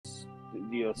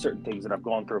certain things that I've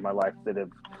gone through in my life that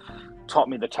have taught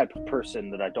me the type of person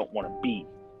that I don't want to be,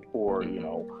 or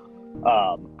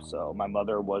so my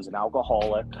mother was an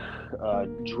alcoholic,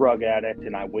 drug addict,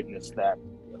 and I witnessed that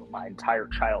my entire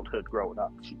childhood growing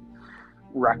up. She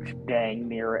wrecked dang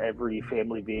near every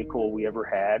family vehicle we ever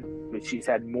had. But she's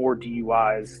had more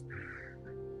DUIs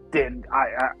than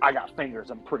I got fingers,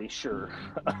 I'm pretty sure.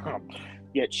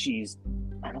 Yet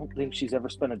I don't think she's ever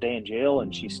spent a day in jail,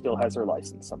 and she still has her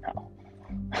license somehow.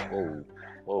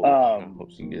 Whoa. I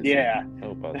hope she gets yeah.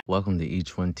 Welcome to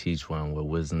Each One Teach One, where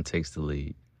wisdom takes the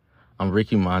lead. I'm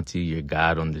Ricky Monty, your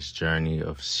guide on this journey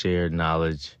of shared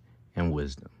knowledge and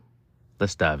wisdom.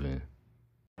 Let's dive in.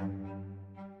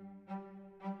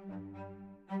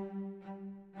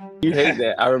 You hate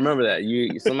that. I remember that.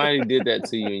 Somebody did that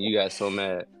to you and you got so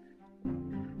mad.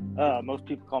 Most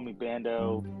people call me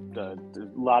Bando. A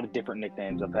lot of different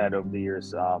nicknames I've had over the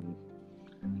years.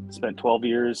 Spent 12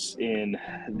 years in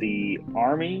the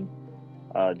Army,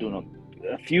 doing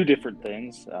a few different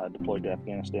things. Deployed to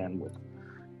Afghanistan with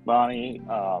Bonnie.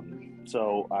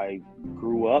 So I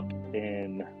grew up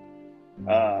in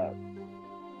a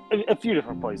few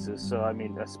different places. So, I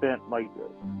mean, I spent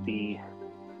the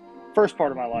first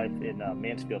part of my life in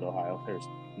Mansfield, Ohio. There's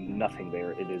nothing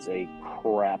there. It is a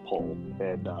crap hole.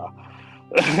 And,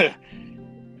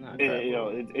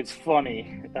 it's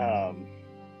funny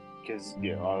because,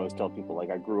 I always tell people,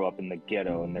 I grew up in the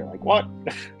ghetto, and they're like, what?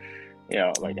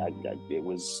 It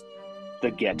was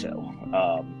the ghetto.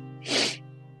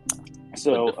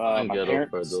 So my my ghetto,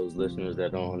 parents, for those listeners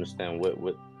that don't understand what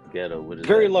ghetto, what is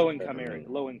very that? low income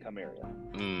area.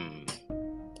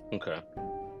 Okay.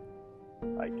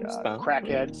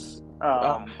 Crackheads,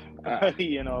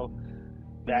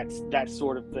 that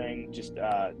sort of thing. Just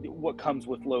what comes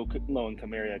with low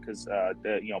income area, because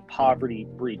poverty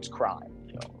breeds crime.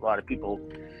 A lot of people,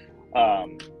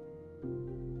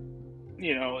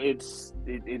 it's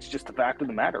just the fact of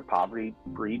the matter. Poverty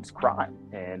breeds crime,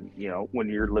 and when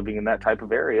you're living in that type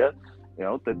of area,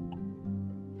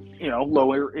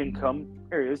 lower income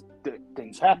areas,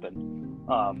 things happen.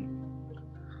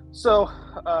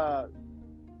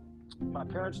 My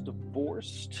parents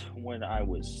divorced when I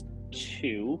was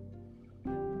 2.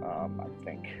 I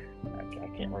think I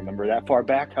can't remember that far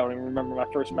back. I don't even remember my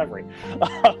first memory.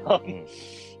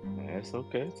 That's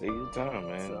okay. Take your time,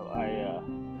 man. So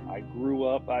I grew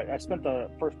up. I spent the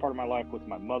first part of my life with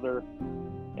my mother,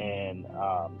 and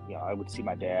I would see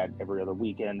my dad every other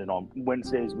weekend. And on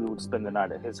Wednesdays, we would spend the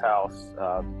night at his house.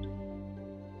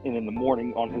 And in the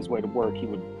morning, on his way to work, he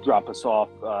would drop us off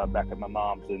back at my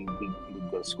mom's, and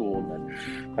we'd go to school. And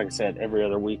then, like I said, every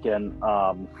other weekend.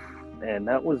 And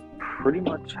that was pretty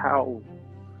much how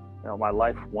my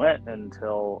life went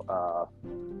until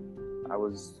I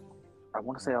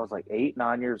want to say I was 8,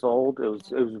 9 years old. It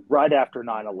was right after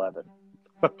 9/11.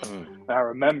 I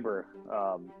remember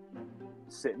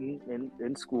sitting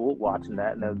in school watching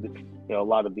that, and a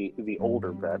lot of the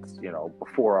older vets,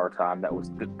 before our time, that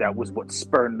was what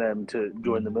spurred them to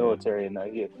join the military. And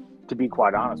to be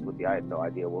quite honest with you, I had no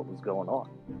idea what was going on.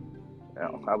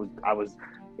 I was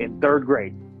in 3rd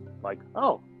grade,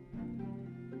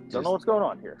 don't know what's going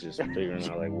on here. Just figuring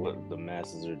out what the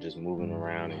masses are just moving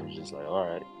around, and you're just all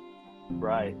right.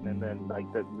 Right, and then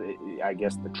I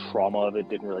guess the trauma of it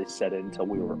didn't really set in until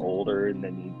we were older, and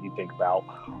then you think about,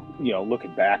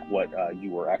 looking back, what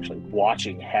you were actually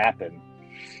watching happen.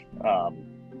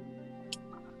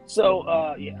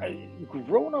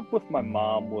 Growing up with my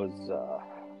mom was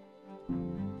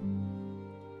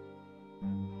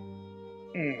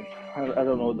I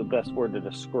don't know the best word to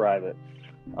describe it.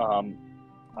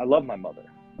 I love my mother,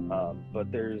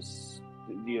 but there's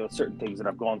certain things that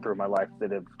I've gone through in my life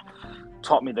that have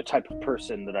taught me the type of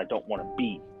person that I don't want to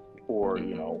be, or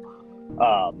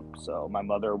so my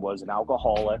mother was an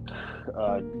alcoholic,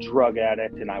 drug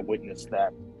addict, and I witnessed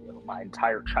that my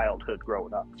entire childhood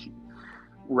growing up. She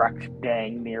wrecked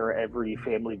dang near every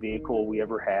family vehicle we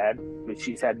ever had. But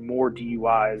she's had more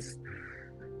DUIs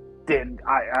than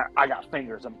I got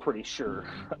fingers, I'm pretty sure.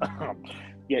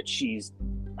 Yet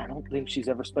I don't think she's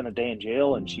ever spent a day in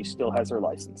jail, and she still has her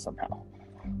license somehow.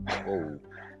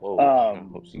 Whoa. I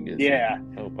hope she gets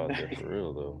help out there for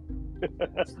real, though.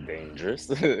 That's dangerous.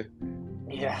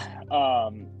 Yeah.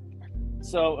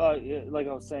 Like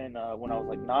I was saying, when I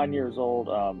was 9 years old,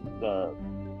 the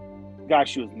guy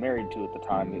she was married to at the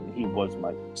time, he was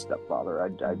my stepfather. I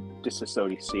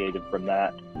disassociated from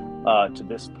that to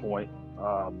this point.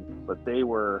 But they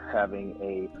were having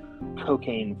a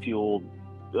cocaine-fueled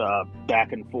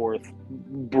back and forth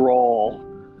brawl,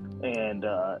 and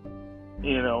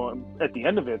at the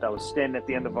end of it, I was standing at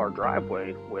the end of our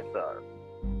driveway with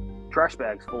trash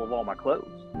bags full of all my clothes.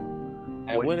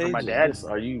 At what age is this?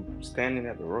 Are you standing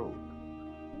at the road?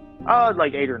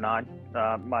 Like 8 or 9.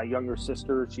 My younger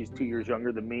sister, she's 2 years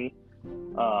younger than me.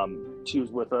 She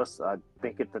was with us. I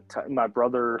think at the time, my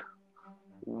brother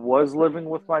was living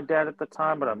with my dad at the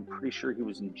time, but I'm pretty sure he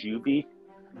was in juvie.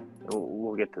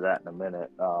 We'll get to that in a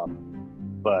minute.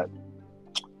 But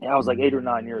yeah, I was like 8 or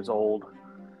 9 years old.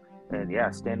 And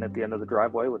yeah, standing at the end of the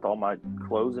driveway with all my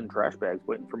clothes and trash bags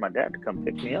waiting for my dad to come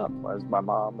pick me up as my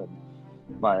mom and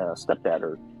my stepdad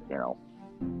are,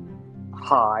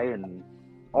 high and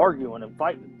arguing and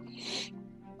fighting.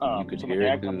 You could hear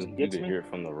it. You could hear it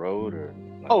from the road, or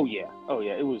like... Oh yeah.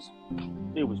 It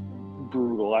was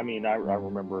brutal. I mean, I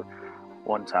remember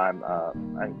one time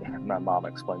my mom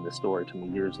explained this story to me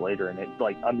years later, and it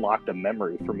like unlocked a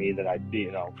memory for me that I'd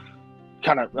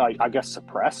kind of like, I guess,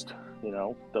 suppressed.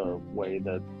 The way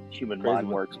the human mind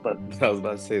works. But I was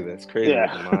about to say, that's crazy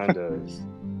what the mind does.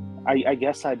 I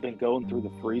guess I'd been going through the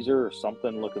freezer or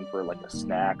something looking for like a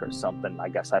snack or something. I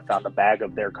guess I found a bag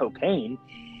of their cocaine.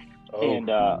 And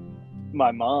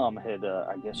my mom had,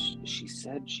 I guess she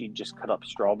said she just cut up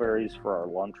strawberries for our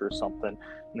lunch or something,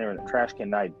 and they were in the trash can,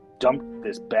 and I dumped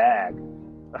this bag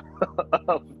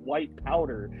of white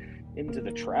powder into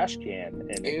the trash can,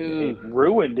 and it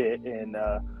ruined it. And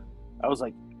I was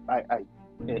like, I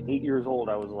at 8 years old,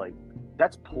 I was like,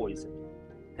 that's poison.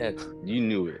 You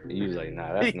knew it. You was like,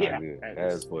 nah, that's not good.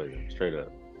 That's poison, straight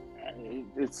up.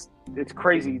 It's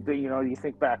crazy that, you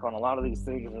think back on a lot of these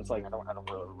things, and it's like, I don't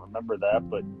really remember that,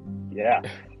 but yeah.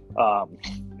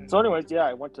 So anyways, yeah,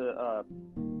 I went to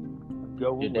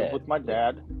go live with my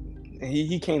dad.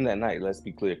 He came that night, let's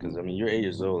be clear, because I mean, you're 8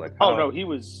 years old. Like, oh no, he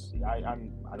was. I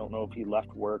don't know if he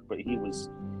left work, but he was.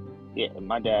 Yeah,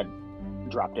 my dad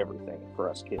dropped everything for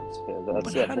us kids.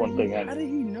 That's one thing. How did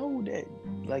he know that?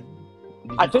 Like,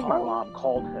 I think my mom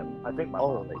called him. I think my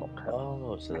mom called him.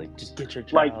 Oh, so like, just get your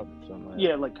child.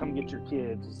 Like come get your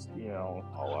kids. Oh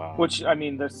wow. Which, I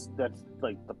mean, that's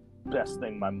like the best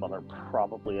thing my mother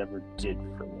probably ever did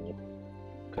for me.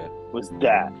 Okay. Was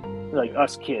that, like,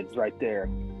 us kids right there.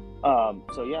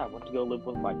 So yeah, I went to go live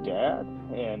with my dad,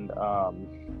 and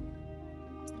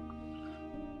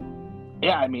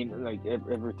yeah, I mean, like,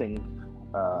 everything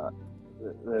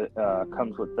that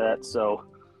comes with that. So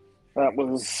that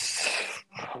was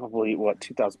probably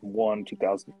 2001,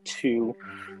 2002.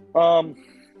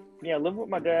 Yeah, I lived with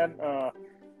my dad.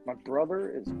 My brother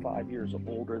is 5 years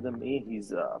older than me.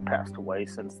 He's passed away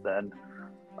since then.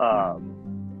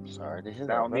 Sorry to hear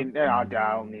that. I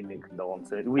don't need any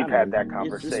condolences. We've had that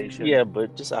conversation.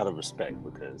 But just out of respect,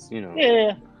 because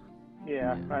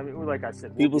Yeah, I mean, like I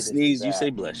said, people sneeze, you say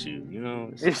bless you.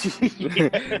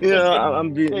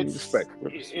 I'm being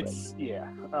respectful.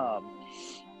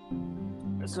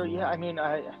 So yeah, I mean,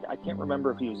 I can't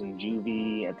remember if he was in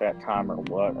juvie at that time or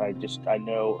what. I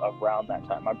know around that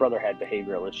time, my brother had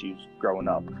behavioral issues growing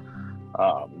up.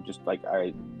 Just like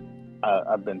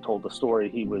I've been told the story.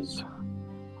 He was,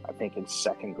 I think, in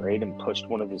second grade and pushed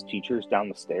one of his teachers down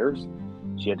the stairs.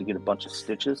 She had to get a bunch of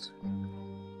stitches.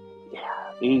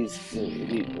 Yeah,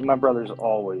 my brother's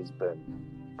always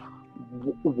been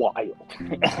wild.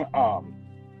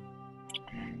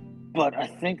 But I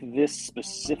think this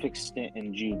specific stint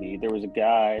in juvie, there was a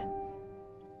guy,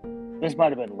 this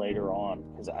might have been later on,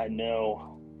 because I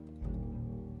know,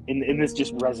 and this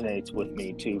just resonates with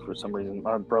me too for some reason.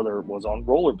 My brother was on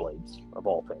rollerblades, of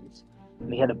all things,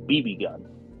 and he had a BB gun,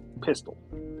 pistol.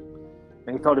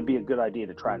 And he thought it'd be a good idea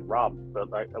to try and rob, but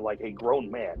like a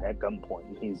grown man at gunpoint,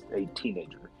 and he's a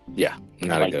teenager. Yeah,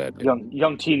 not a good idea.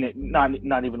 Young teen, not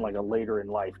even like a later in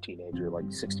life teenager, like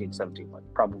 16, 17, like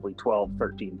probably 12,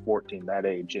 13, 14, that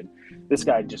age. And this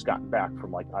guy had just gotten back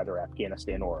from like either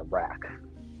Afghanistan or Iraq.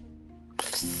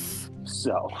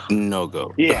 So no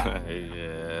go. Yeah.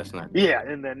 Yeah, that's not good. Yeah,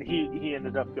 and then he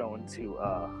ended up going to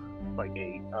like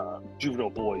a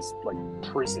juvenile boys like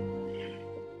prison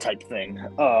type thing.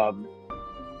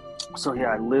 So yeah,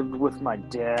 I lived with my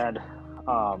dad,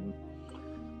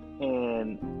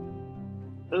 and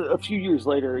a few years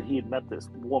later, he had met this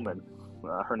woman.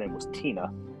 Her name was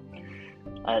Tina.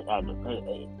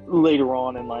 Later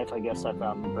on in life, I guess I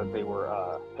found that they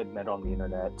had met on the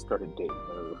internet, started dating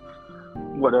or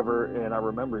whatever. And I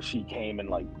remember she came and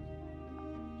like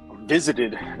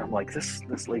visited, and I'm like,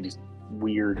 this lady's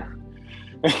weird.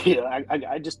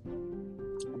 I just,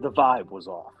 the vibe was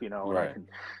off, and right. I could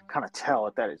kind of tell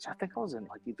at that age. I think I was in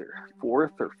like either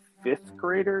 4th or 5th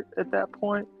grader at that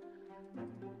point.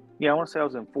 Yeah, I want to say I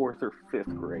was in 4th or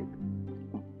 5th grade.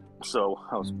 So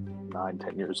I was 9,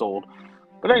 10 years old.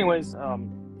 But anyways,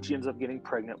 she ends up getting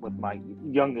pregnant with my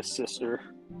youngest sister.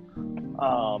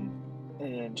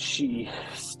 and she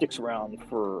sticks around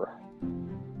for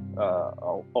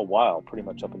a while, pretty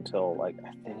much up until like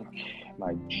I think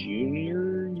my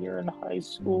junior year in high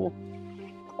school.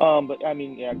 But I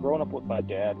mean, yeah, growing up with my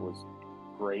dad was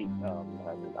great. I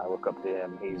mean, I look up to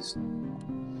him. He's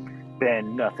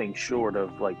been nothing short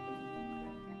of like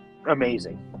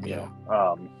amazing. You know.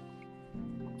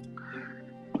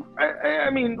 I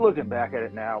mean, looking back at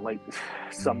it now, like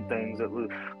some things that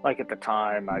was like at the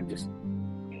time, I just,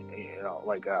 you know,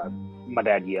 like my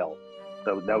dad yelled.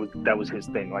 That was his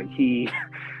thing. Like he,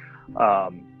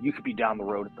 you could be down the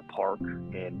road at the park,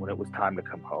 and when it was time to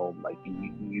come home, like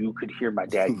you could hear my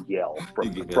dad yell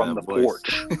from the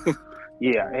porch.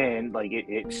 Yeah, and like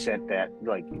it sent that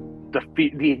like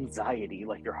the anxiety,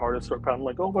 like your heart would start pounding,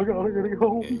 like, oh my god, I gotta go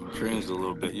home. Yeah, you cringed a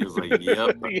little bit. You was like,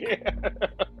 yep.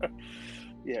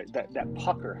 Yeah, that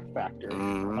pucker factor.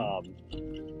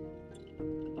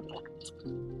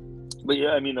 But yeah,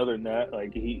 I mean, other than that,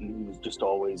 like he was just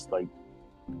always like,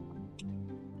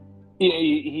 yeah,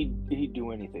 he'd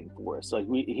do anything for us. Like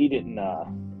he didn't. I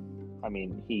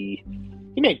mean, he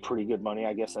made pretty good money,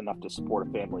 I guess, enough to support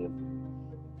a family of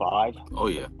 5. Oh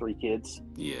yeah, 3 kids.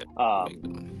 Yeah.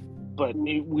 But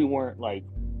we weren't like,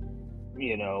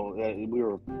 you know, we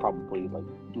were probably like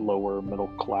lower middle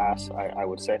class, I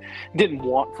would say. Didn't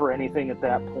want for anything at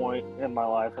that point in my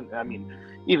life, and I mean,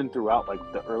 even throughout like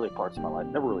the early parts of my life,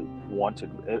 never really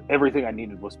wanted. Everything I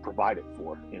needed was provided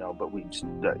for, you know. But we just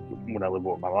when I lived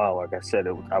with my mom, like I said,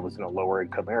 I was in a lower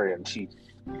income area, and she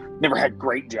never had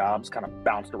great jobs. Kind of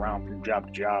bounced around from job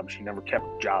to job. She never kept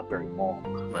a job very long.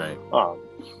 Right.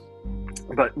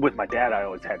 But with my dad, I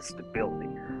always had stability.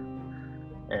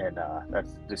 And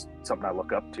that's just something I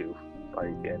look up to,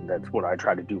 like, and that's what I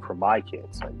try to do for my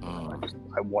kids. Like,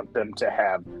 I want them to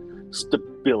have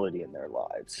stability in their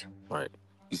lives. Right.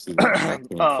 You see that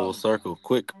full circle,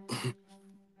 quick.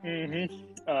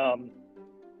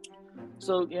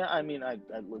 So yeah, I mean, I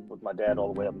lived with my dad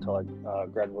all the way up until I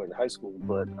graduated high school.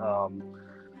 But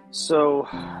so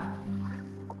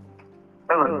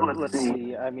let's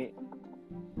see. I mean,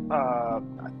 I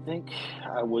think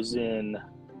I was in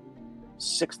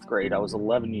 6th grade. I was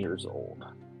 11 years old,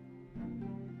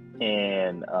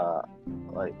 and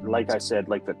like I said,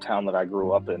 like the town that I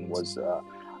grew up in was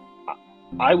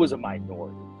I was a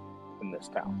minority in this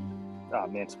town,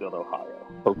 Mansfield, Ohio.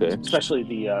 Okay. Especially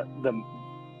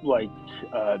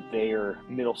their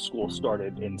middle school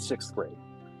started in 6th grade,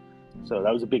 so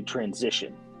that was a big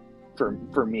transition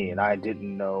for me, and I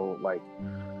didn't know, like,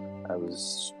 I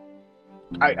was,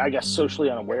 I guess,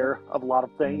 socially unaware of a lot of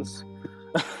things.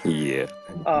 Yeah,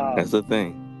 that's the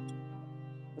thing.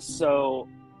 So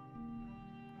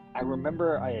I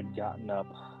remember I had gotten up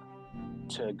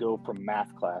to go from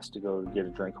math class to go get a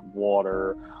drink of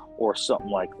water or something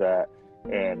like that,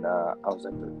 and I was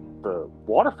at the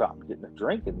water fountain getting a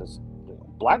drink, and this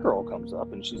black girl comes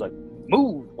up and she's like,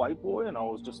 "Move, white boy," and I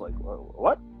was just like,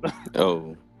 "What?"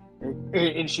 Oh.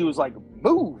 And she was like,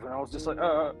 "Move," and I was just like,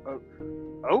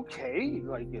 okay,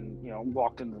 like, and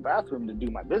walked into the bathroom to do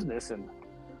my business, and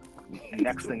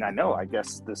next thing I know, I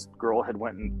guess this girl had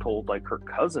went and told like her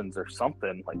cousins or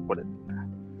something, like what had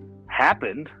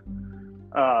happened,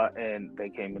 and they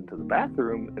came into the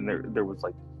bathroom, and there was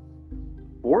like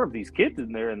 4 of these kids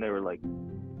in there, and they were like,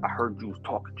 "I heard you was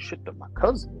talking shit to my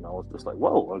cousin," and I was just like,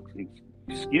 "Whoa,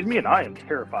 excuse me," and I am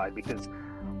terrified because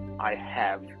I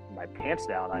have my pants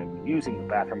down. I'm using the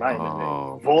bathroom. I am in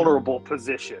a vulnerable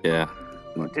position. Yeah.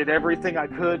 I did everything I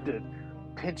could to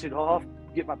pinch it off,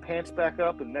 get my pants back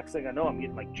up, and next thing I know, I'm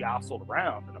getting like jostled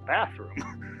around in a bathroom.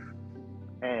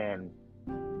 And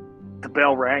the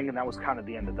bell rang, and that was kind of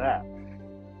the end of that.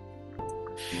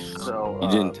 So you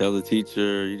didn't tell the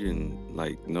teacher? You didn't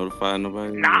like notify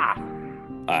nobody? Nah.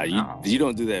 You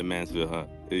don't do that in Mansfield, huh?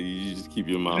 You just keep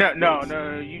your mouth. No.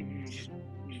 You just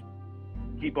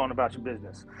keep on about your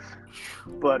business.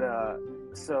 But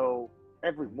so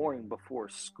every morning before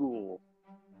school,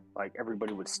 like,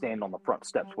 everybody would stand on the front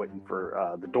steps waiting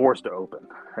for the doors to open,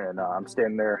 and I'm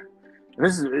standing there. And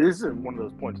this is one of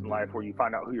those points in life where you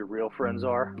find out who your real friends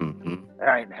are. Mm-hmm. And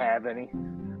I didn't have any.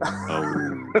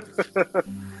 Oh.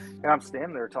 And I'm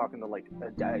standing there talking to, like,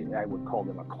 I would call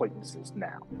them acquaintances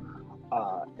now.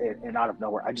 And out of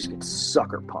nowhere, I just get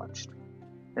sucker punched.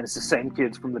 And it's the same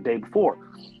kids from the day before.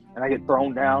 And I get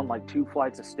thrown down like 2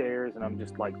 flights of stairs, and I'm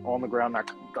just like on the ground, I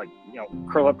like,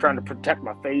 curl up trying to protect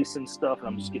my face and stuff, and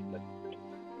I'm just getting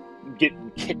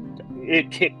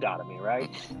kicked out of me, right?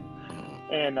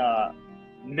 And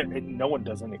no one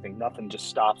does anything. Nothing just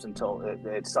stops until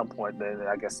at some point, then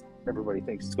I guess everybody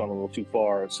thinks it's gone a little too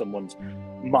far. Someone's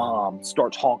mom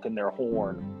starts honking their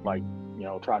horn, like,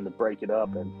 trying to break it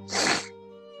up, and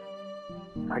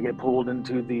I get pulled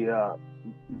into the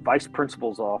vice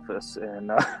principal's office,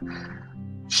 and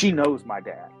she knows my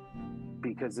dad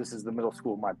because this is the middle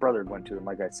school my brother went to. And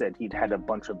like I said, he'd had a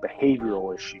bunch of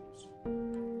behavioral issues,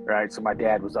 right? So my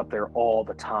dad was up there all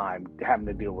the time having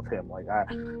to deal with him. Like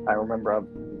I remember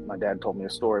my dad told me a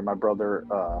story.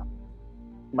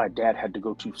 My dad had to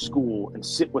go to school and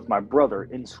sit with my brother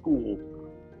in school.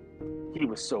 He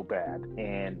was so bad,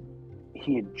 and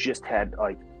he had just had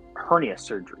like hernia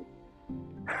surgery.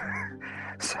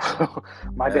 So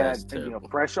my That's dad, terrible.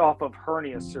 fresh off of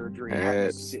hernia surgery, had to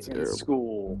That's sit in terrible.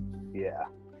 school. Yeah.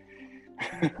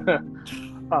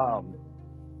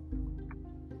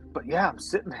 But yeah, I'm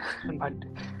sitting there, and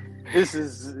this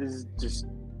is just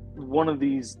one of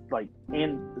these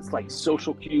it's like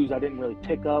social cues I didn't really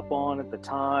pick up on at the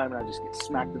time, and I just get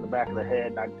smacked in the back of the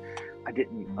head, and I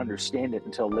didn't understand it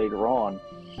until later on.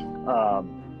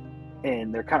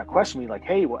 And they're kind of questioning me like,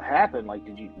 hey, what happened? Like,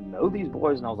 did you know these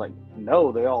boys? And I was like,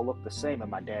 no, they all look the same. And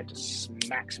my dad just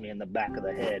smacks me in the back of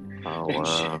the head. Oh, And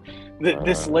wow.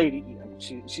 this lady,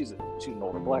 she's an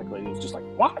older black lady, was just like,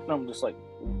 what? And I'm just like,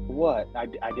 what? I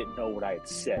didn't know what I had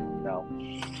said,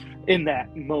 in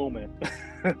that moment.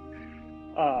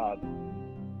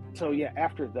 So yeah,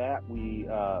 after that, we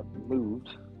moved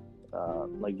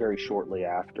very shortly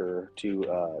after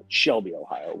to Shelby,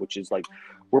 Ohio, which is like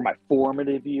where my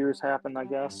formative years happened, I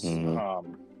guess.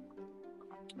 Mm-hmm.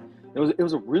 It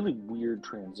was a really weird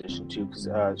transition too, because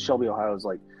Shelby, Ohio is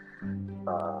like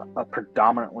a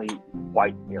predominantly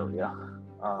white area,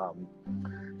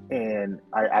 and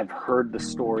I've heard the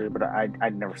story, but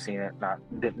I'd never seen it,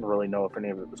 and didn't really know if any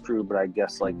of it was true. But I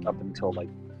guess like up until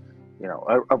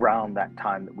around that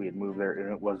time that we had moved there,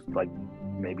 and it was like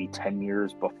maybe 10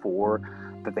 years before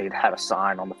that they'd had a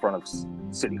sign on the front of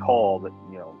City Hall that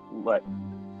let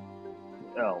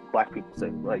black people say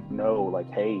like, no,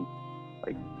 like, hey,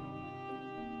 like,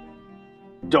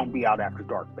 don't be out after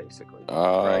dark, basically.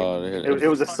 Oh, right? It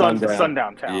was a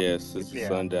sundown town. Yes, it's a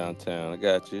sundown town. I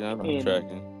got you. I'm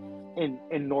tracking.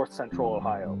 In north central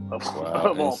Ohio, of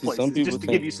all places, some people just to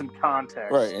give you some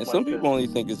context. Right, and some people only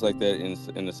think it's like that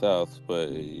in the South, but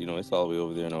it's all the way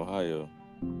over there in Ohio.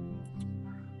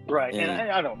 Right,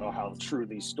 and I don't know how true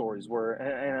these stories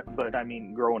were, but I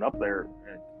mean, growing up there,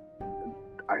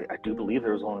 I do believe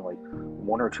there was only like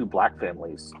one or two black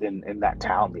families in that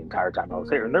town the entire time I was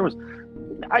there, and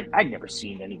I'd never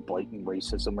seen any blatant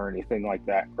racism or anything like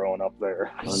that growing up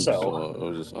there. So it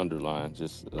was just underlined,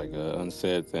 just like an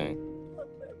unsaid thing.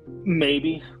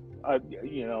 Maybe,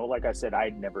 like I said,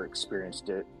 I'd never experienced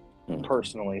it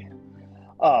personally,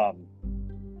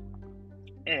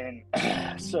 and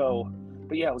so.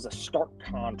 But yeah, it was a stark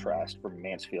contrast from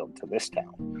Mansfield to this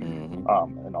town.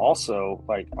 Mm-hmm. And also,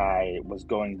 like, I was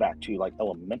going back to like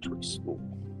elementary school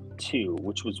too,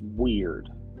 which was weird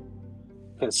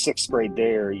because sixth grade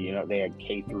there, they had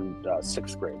K through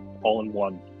sixth grade all in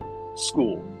one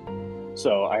school.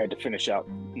 So I had to finish out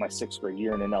my sixth grade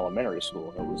year in an elementary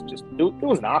school. And it was just, it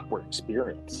was an awkward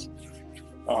experience.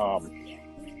 But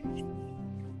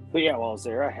yeah, while I was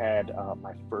there, I had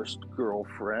my first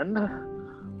girlfriend,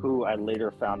 who I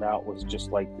later found out was just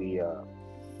like the,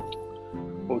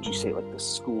 what would you say, like the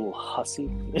school hussy?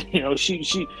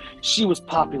 She was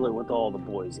popular with all the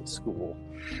boys at school.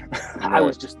 Right. I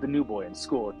was just the new boy in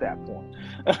school at that point.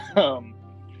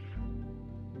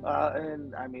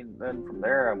 And I mean, then from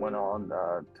there I went on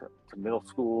to middle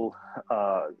school,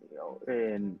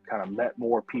 and kind of met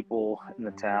more people in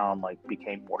the town, like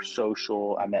became more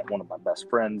social. I met one of my best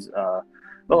friends.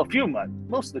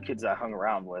 Most of the kids I hung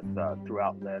around with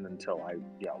throughout then until I,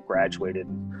 graduated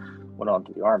and went on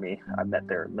to the Army, I met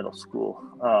there in middle school.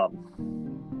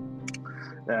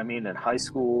 Then, I mean, in high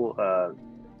school,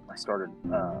 I started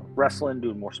wrestling,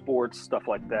 doing more sports, stuff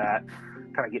like that,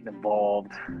 kind of getting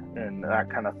involved in that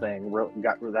kind of thing.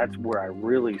 That's where I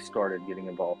really started getting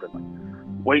involved in like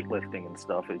weightlifting and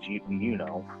stuff, as you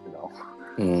know,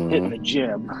 hitting the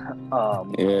gym.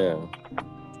 Yeah.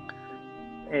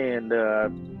 And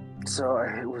so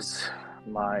it was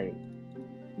my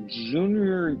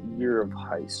junior year of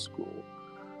high school.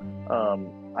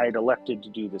 I had elected to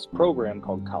do this program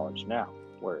called College Now,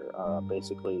 where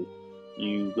basically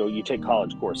you take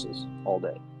college courses all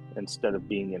day instead of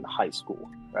being in high school,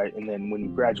 right? And then when you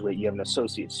graduate, you have an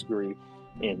associate's degree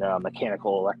in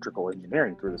mechanical electrical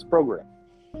engineering through this program.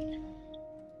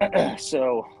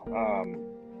 So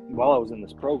while I was in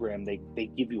this program, they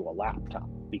give you a laptop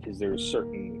because there's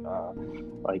certain,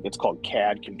 it's called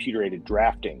CAD, computer-aided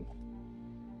drafting,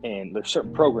 and there's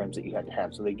certain programs that you had to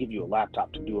have. So they give you a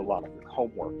laptop to do a lot of your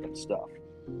homework and stuff.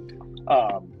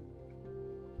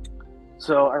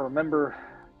 So I remember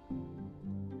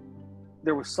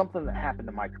there was something that happened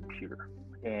to my computer,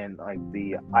 and like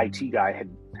the IT guy had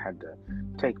to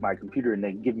take my computer, and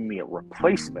they'd given me a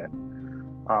replacement.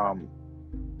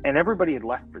 And everybody had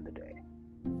left for the day,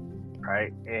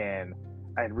 right? And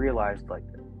I had realized, like,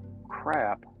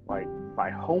 crap, like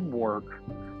my homework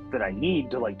that I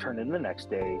need to like turn in the next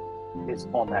day is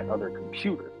on that other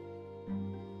computer,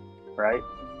 right?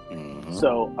 Mm-hmm.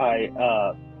 So I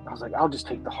was like, I'll just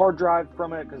take the hard drive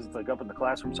from it because it's like up in the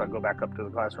classroom. So I go back up to the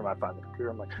classroom, I find the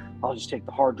computer. I'm like, I'll just take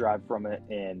the hard drive from it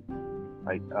and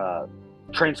like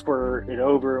transfer it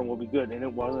over, and we'll be good. And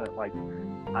it wasn't like,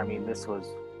 I mean, this was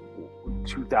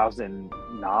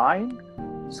 2009,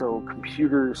 so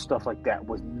computer stuff like that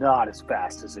was not as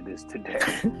fast as it is today.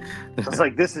 So I was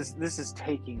like, this is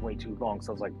taking way too long.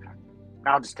 So I was like,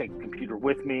 I'll just take the computer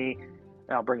with me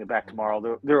and I'll bring it back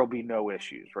tomorrow. There'll be no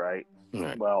issues, right?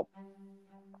 Well,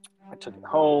 I took it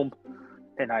home,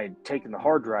 and I had taken the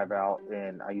hard drive out,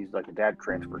 and I used like a data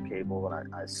transfer cable,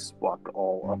 and I swapped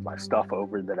all of my stuff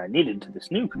over that I needed to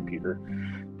this new computer,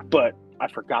 but I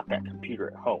forgot that computer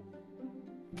at home.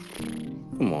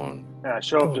 Come on. And I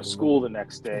show up to school the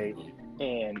next day,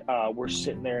 and we're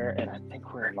sitting there, and I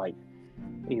think we're in like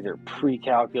either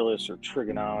pre-calculus or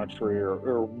trigonometry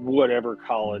or whatever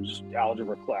college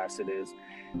algebra class it is,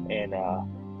 and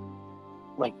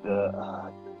like the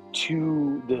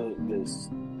this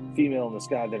female and this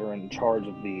guy that are in charge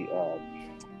of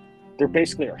they're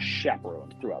basically our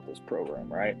chaperones throughout this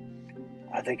program, right?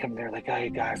 They come there like, hey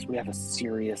guys, we have a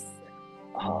serious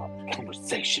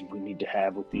conversation we need to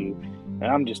have with you. And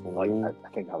I'm just like, I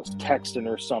think I was texting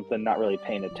or something, not really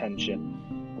paying attention.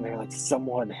 And they're like,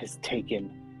 someone has taken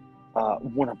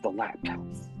one of the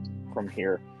laptops from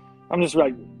here. I'm just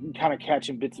like kind of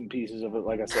catching bits and pieces of it,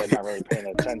 like I said, not really paying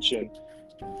attention.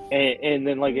 And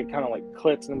then like it kind of like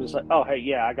clicks, and I'm just like, oh hey,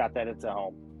 yeah, I got that, it's at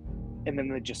home. And then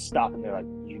they just stop, and they're like,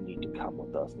 you need to come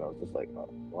with us. And I was just like, oh,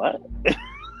 what?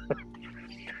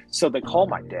 So they call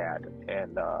my dad,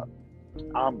 and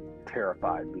I'm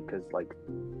terrified because like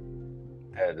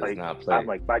That does like, not play. I'm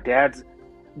like, my dad's,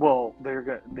 well,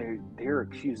 they're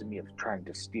accusing me of trying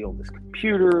to steal this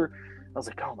computer. I was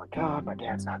like, oh my god, my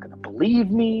dad's not gonna believe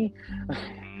me.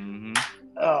 Mm-hmm.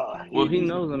 Well, he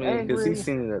knows. I mean, because he's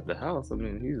seen it at the house. I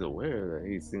mean, he's aware that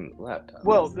he's seen the laptop.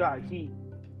 Well,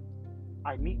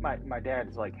 I meet my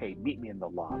dad's like, hey, meet me in the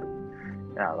lobby.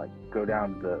 And I like go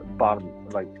down to the bottom,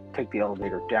 like take the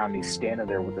elevator down. And he's standing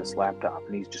there with this laptop,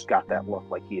 and he's just got that look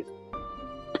like he is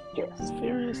pissed.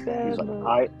 Serious dad. He's like,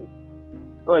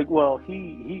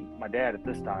 my dad at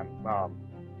this time.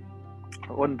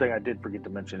 One thing I did forget to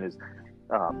mention is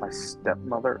my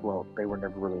stepmother. Well, they were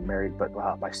never really married, but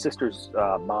my sister's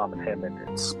mom and him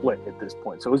had split at this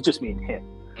point, so it was just me and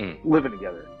him living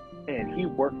together. And he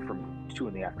worked from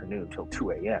 2 p.m. till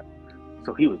 2 a.m.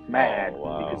 So he was mad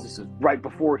because this is right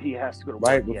before he has to go to work.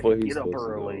 Right before he get up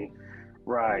early,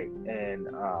 right? And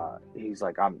he's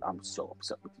like, "I'm so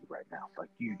upset with you right now. Like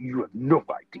you have no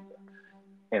idea."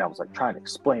 And I was like trying to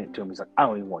explain it to him. He's like, "I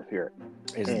don't even want to hear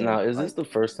it." Is this the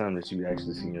first time that you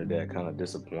actually seen your dad kind of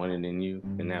disappointed in you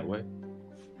in that way?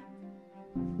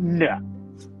 No.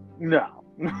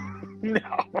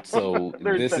 So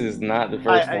this is not the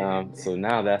first time. So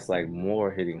now that's like more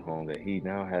hitting home that he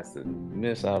now has to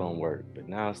miss out on work. But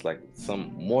now it's like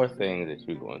some more things that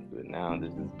you're going through. Now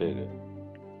this is bigger.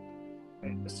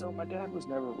 So my dad was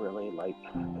never really like,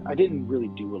 I didn't really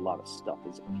do a lot of stuff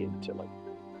as a kid to like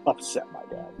upset my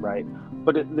dad, right?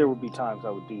 But there would be times I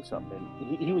would do something,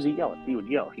 and he was a yeller. He would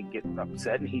yell. He'd get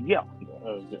upset and he'd yell.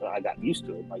 I got used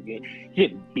to it. Like he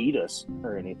didn't beat us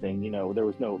or anything, there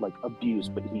was no like abuse,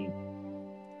 but he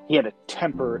had a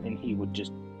temper and he would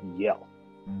just yell,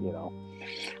 that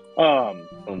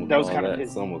was kind of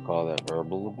his. Some would call that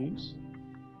verbal abuse.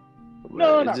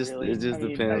 No, not really. It just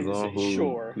depends on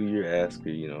who you're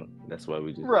asking. That's why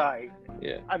we just right.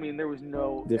 Yeah. I mean, there was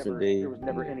no different day. There was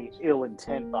never any ill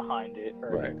intent behind it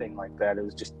or anything like that. It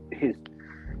was just his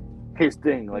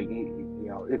thing. Like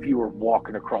if you were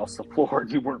walking across the floor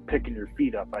and you weren't picking your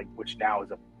feet up, which now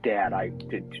as a dad, I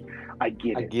get it. I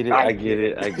get it.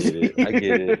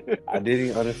 I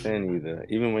didn't understand either,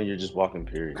 even when you're just walking.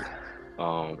 Period.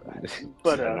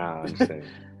 But nah, I'm saying.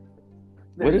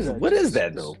 What is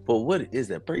that though? But what is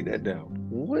that? Break that down.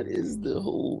 What is the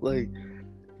whole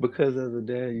because as a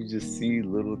dad you just see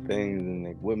little things and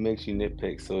like what makes you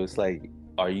nitpick? So it's like,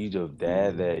 are you the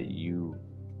dad that you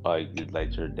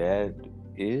like your dad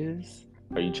is?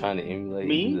 Are you trying to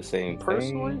emulate the same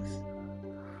personally? Things?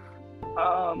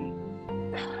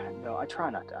 No, I try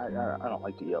not to. I don't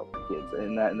like to yell at the kids,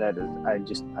 and that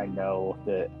is I know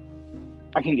that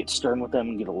I can get stern with them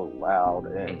and get a little loud,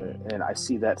 and I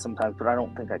see that sometimes, but I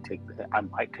don't think I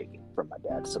might take it from my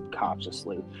dad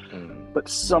subconsciously. But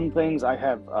some things I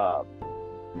have, I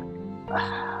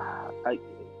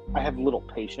have little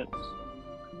patience,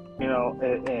 you know,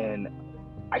 and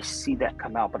I see that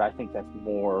come out, but I think that's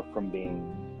more from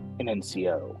being an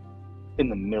NCO in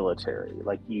the military.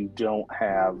 Like, you don't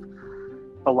have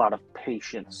a lot of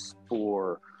patience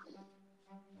for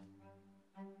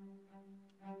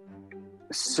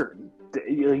certain,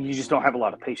 you just don't have a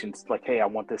lot of patience, like, hey, I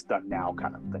want this done now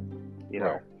kind of thing, you know.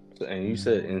 Right. So, and you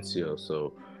said NCO,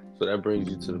 so that brings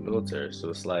you to the military. So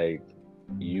it's like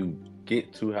you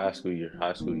get to high school,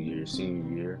 your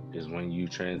senior year is when you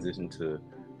transition to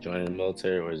joining the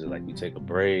military, or is it like you take a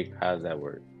break? How does that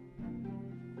work?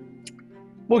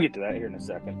 We'll get to that here in a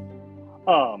second.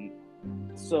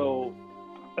 So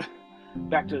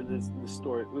back to this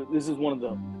story. This is one of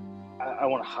the, I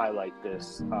want to highlight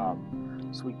this.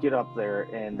 So we get up there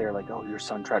and they're like, "Oh, your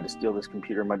son tried to steal this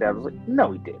computer." My dad was like,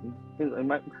 "No, he didn't.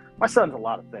 My son's a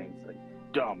lot of things, like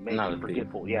dumb, maybe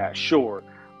forgetful. Yeah, sure,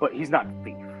 but he's not a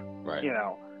thief." Right. You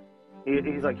know,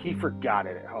 he's like, he forgot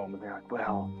it at home. And they're like,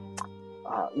 "Well,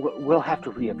 we'll have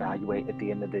to reevaluate at the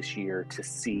end of this year to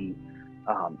see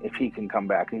if he can come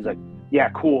back." And he's like, "Yeah,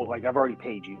 cool. Like, I've already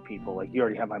paid you people. Like, you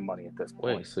already have my money at this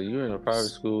point." Wait, so you're in a private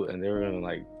school and they were gonna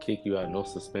like kick you out, no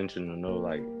suspension or no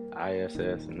like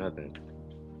ISS or nothing?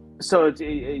 So it's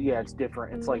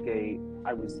different. It's like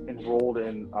I was enrolled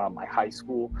in my high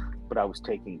school, but I was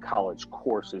taking college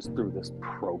courses through this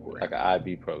program, like an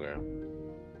IB program.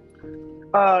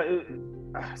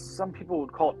 Some people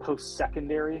would call it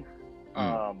post-secondary.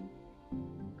 So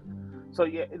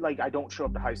yeah, like, I don't show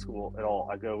up to high school at all.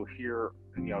 I go here,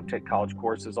 you know, take college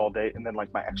courses all day, and then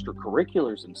like my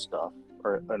extracurriculars and stuff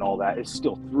and all that is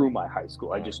still through my high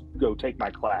school. I just go take my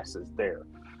classes there.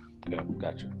 Yeah,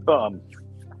 gotcha.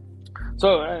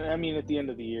 So I mean, at the end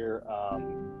of the year,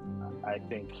 I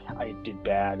think I did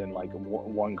bad in like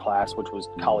one class, which was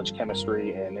college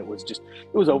chemistry, and it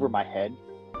was over my head.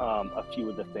 A few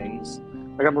of the things,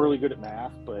 like, I'm really good at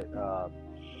math, but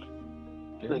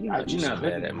like, I just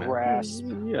couldn't grasp.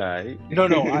 Yeah. No,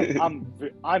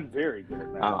 I'm very good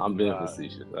at math. I'm being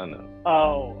facetious. I know.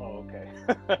 Oh, okay.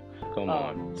 Come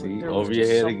on, see, over your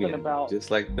head again,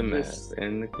 just like the math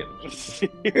and the chemistry.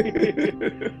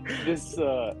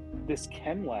 This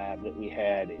chem lab that we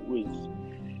had, it was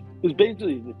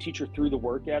basically the teacher threw the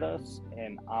work at us,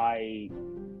 and I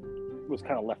was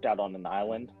kind of left out on an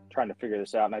island trying to figure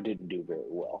this out, and I didn't do very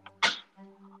well.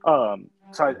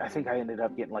 So I think I ended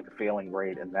up getting like a failing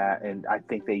grade in that, and I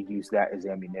think they used that as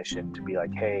ammunition to be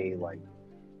like, "Hey, like,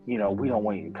 you know, we don't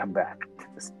want you to come back to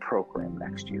this program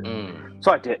next year."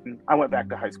 So I didn't. I went back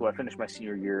to high school. I finished my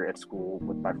senior year at school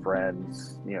with my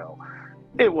friends. You know,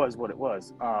 it was what it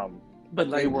was. But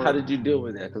like, how did you deal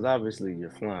with that? Because obviously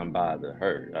you're flying by the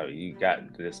herd. I mean, you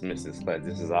got dismissed this class.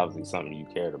 This is obviously something you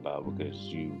cared about because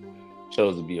you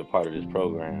chose to be a part of this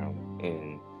program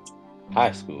in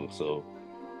high school. So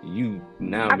you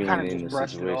now being in this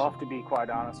brushed situation. It off, to be quite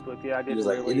honest with you. I didn't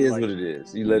like, really, it is what it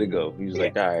is. You let it go. You was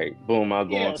like, all right, boom, I'll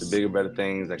go on to bigger, better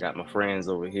things. I got my friends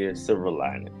over here, silver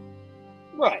lining.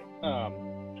 Right.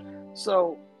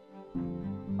 So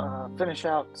finish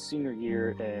out senior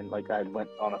year, and like, I went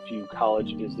on a few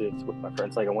college visits with my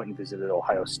friends. Like, I went and visited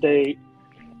Ohio State,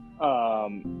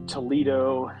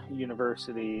 Toledo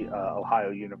University,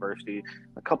 Ohio University,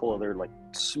 a couple other like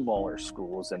smaller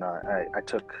schools, and I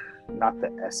took not the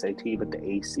SAT but the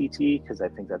ACT because I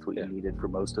think that's what you needed for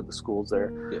most of the schools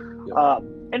there.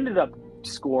 Ended up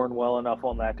scoring well enough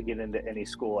on that to get into any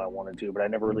school I wanted to, but I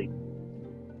never really.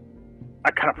 I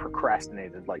kind of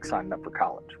procrastinated, like, signing up for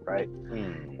college, right?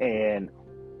 And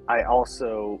I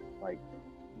also, like,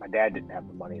 my dad didn't have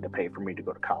the money to pay for me to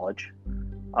go to college.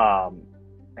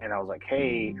 And I was like,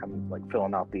 "Hey, I'm like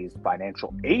filling out these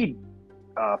financial aid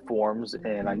forms,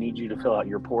 and I need you to fill out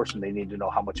your portion. They need to know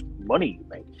how much money you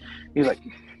make." He's like,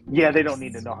 "Yeah, they don't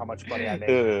need to know how much money I make."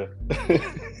 It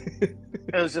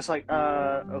was just like,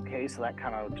 okay, so that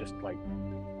kind of just like,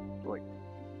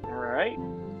 all right.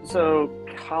 So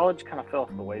college kind of fell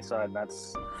off the wayside, and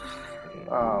that's,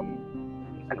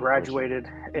 I graduated,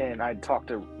 and I talked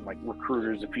to like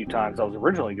recruiters a few times. I was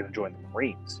originally going to join the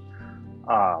Marines.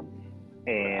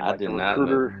 And I did not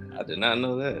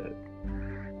know that.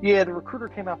 Yeah, the recruiter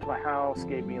came out to my house,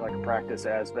 gave me like a practice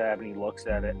ASVAB, and he looks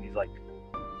at it and he's like,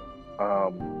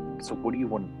 "So what do you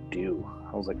want to do?"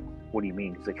 I was like, "What do you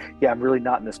mean?" He's like, "Yeah, I'm really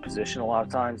not in this position a lot of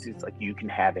times." He's like, "You can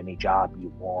have any job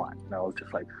you want." And I was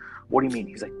just like, "What do you mean?"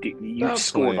 He's like, "You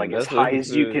scored like as high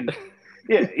as you can."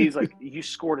 Yeah, he's like, "You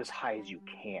scored as high as you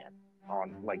can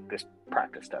on like this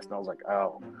practice test." And I was like,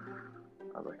 "Oh."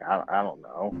 I was like, I don't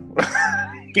know.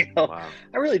 You know, wow.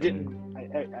 I really didn't.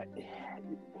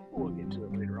 we'll get to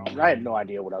it later on. I had no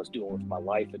idea what I was doing with my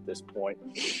life at this point.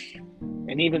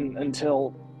 And even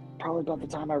until probably about the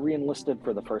time I re-enlisted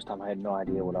for the first time, I had no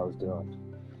idea what I was doing.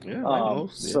 Yeah, I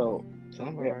so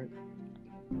sounds yeah.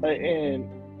 right. And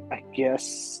I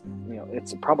guess,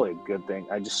 it's probably a good thing.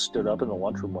 I just stood up in the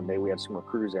lunchroom one day. We had some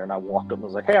recruiters there, and I walked up and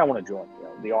was like, hey, I want to join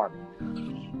the Army.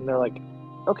 And they're like,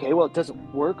 okay, well, it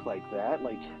doesn't work like that.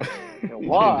 Like,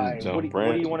 why? What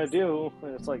do you want to do?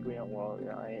 And it's like, I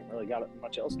ain't really got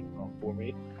much else going on for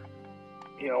me.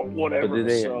 Whatever. But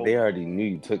they already knew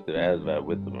you took the ASVAB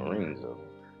with the Marines, though?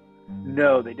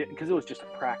 No, they didn't, because it was just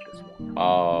a practice one. Oh,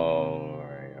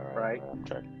 all right.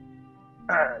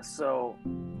 So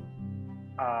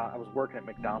I was working at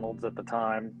McDonald's at the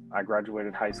time. I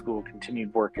graduated high school,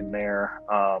 continued working there.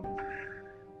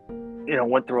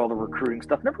 Went through all the recruiting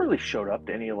stuff. Never really showed up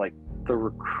to any of the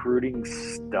recruiting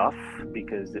stuff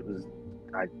because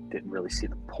I didn't really see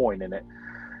the point in it.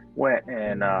 Went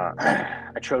and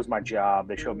I chose my job.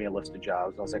 They showed me a list of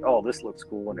jobs. I was like, oh, this looks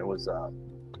cool. And it was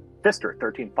Pfister,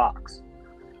 13 Fox.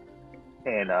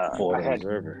 And I had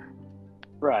Observer.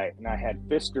 Right, and I had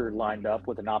Pfister lined up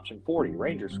with an option 40,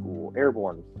 Ranger School,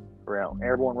 airborne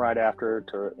right after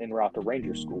to en route to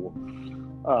Ranger School.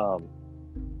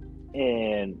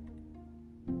 And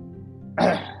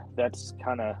that's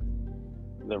kind of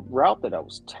the route that I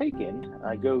was taking.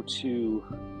 I go to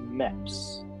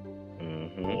MEPS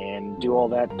and do all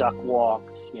that duck walk,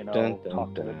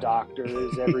 talk to the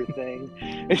doctors, everything.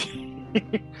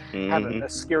 Having a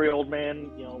scary old man,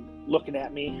 looking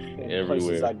at me in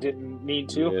places I didn't need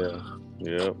to.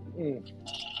 Yeah.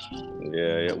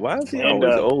 Why is he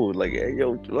always old?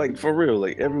 For real,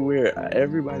 everywhere,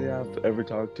 everybody I've ever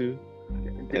talked to,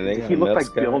 and he looked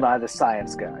like Bill Nye the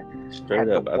Science Guy. Straight had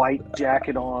up, the white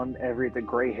jacket on, the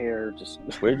gray hair. Just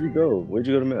where'd you go? Where'd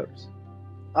you go to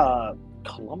MEPS?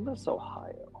 Columbus,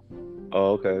 Ohio.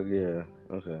 Oh, okay, yeah,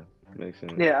 okay. Makes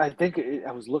sense. Yeah, I think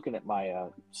I was looking at my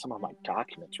some of my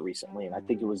documents recently, and I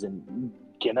think it was in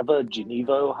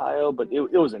Geneva, Ohio, but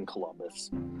it was in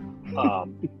Columbus.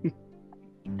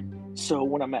 So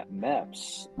when I'm at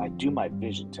MEPS, I do my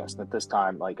vision test. At this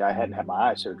time, I hadn't had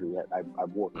my eye surgery yet. I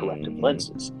wore corrective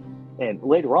lenses, and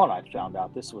later on, I found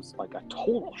out this was a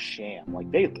total sham.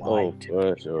 They lied to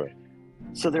me. Sure.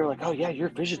 So they were like, "Oh yeah, your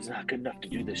vision's not good enough to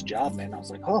do this job, man." I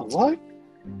was like, "Oh, what?"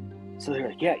 So they're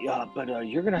like, yeah, but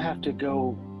you're going to have to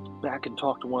go back and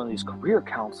talk to one of these career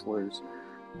counselors,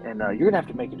 and you're going to have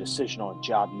to make a decision on a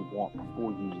job you want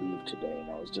before you leave today. And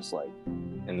I was just like...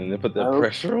 And then they put that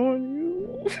pressure on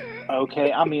you?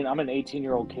 Okay, I mean, I'm an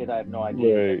 18-year-old kid. I have no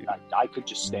idea. Right. I could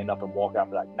just stand up and walk out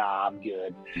and be like, nah, I'm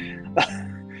good.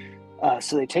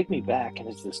 So they take me back, and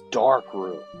it's this dark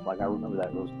room. I remember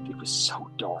that. It was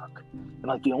so dark.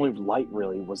 And the only light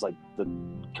really was the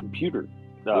computer.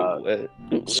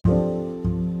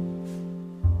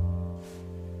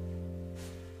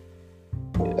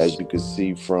 As you can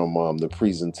see from the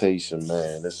presentation,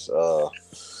 man, it's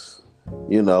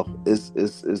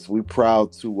we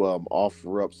proud to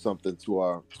offer up something to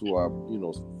our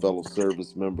fellow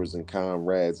service members and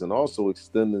comrades, and also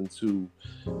extending to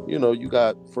you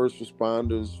got first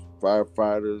responders,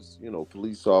 firefighters,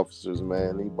 police officers,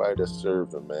 man, anybody that's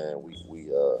serving, man. We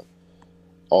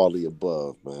all the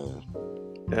above, man.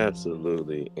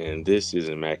 Absolutely. And this is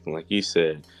immaculate, like you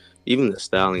said. Even the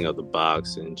styling of the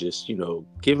box and just,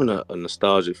 giving a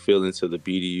nostalgic feeling to the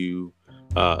BDU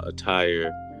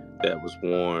attire that was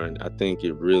worn, I think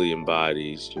it really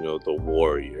embodies, the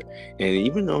warrior. And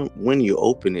even though when you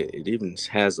open it, it even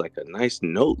has a nice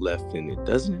note left in it,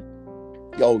 doesn't it?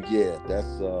 Oh yeah,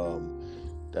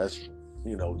 that's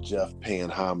Jeff paying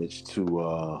homage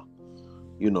to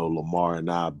Lamar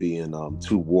and I being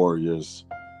two warriors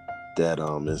that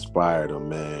inspired him,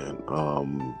 man.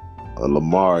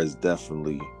 Lamar is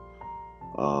definitely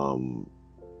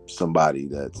somebody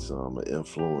that's an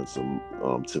influence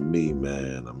to me,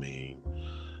 man. I mean,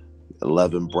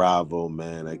 11 Bravo,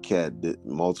 man. That cat did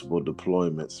multiple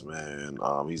deployments, man.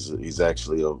 He's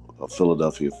actually a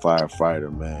Philadelphia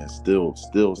firefighter, man. Still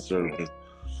serving.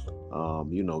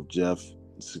 Jeff,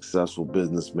 successful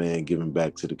businessman, giving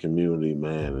back to the community,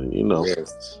 man. And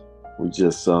yes. We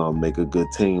just make a good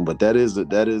team. But that is a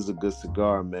good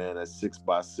cigar, man. That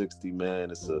 6x60, man.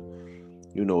 It's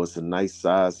a nice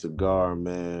size cigar,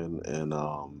 man. And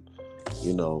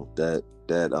that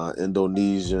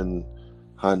Indonesian,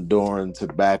 Honduran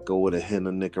tobacco with a hint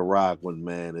of Nicaraguan,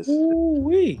 man. It's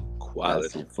quality,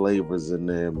 some flavors in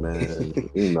there, man.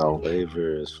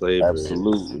 Flavors.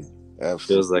 Absolutely.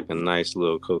 Feels like a nice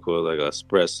little cocoa, like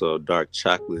espresso, dark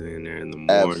chocolate in there in the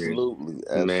morning. Absolutely,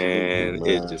 man.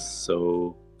 It's just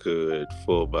so good,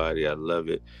 full body. I love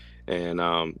it. And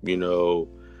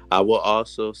I will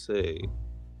also say,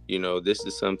 this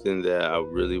is something that I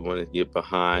really want to get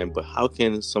behind, but how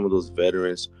can some of those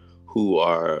veterans who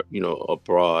are,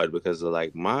 abroad, because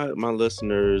like my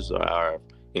listeners are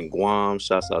in Guam,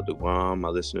 shouts out to Guam, my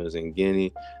listeners in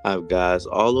Guinea, I have guys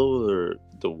all over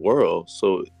the world.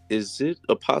 So is it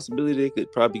a possibility they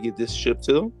could probably get this shipped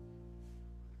to them?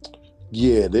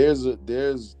 Yeah, there's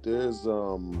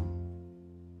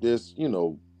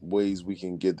ways we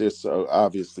can get this.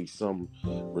 Obviously some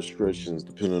restrictions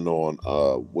depending on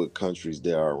what countries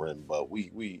they are in, but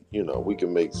we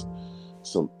can make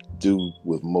some do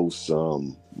with most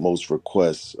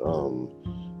requests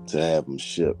to have them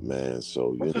shipped, man.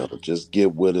 So just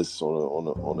get with us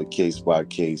on a case by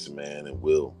case, man, and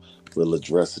we'll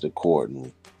address it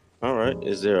accordingly. All right.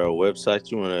 Is there a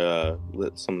website you want to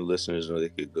let some of the listeners know they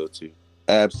could go to?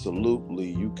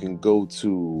 Absolutely. You can go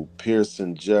to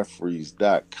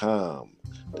PearsonJeffreys.com.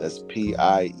 That's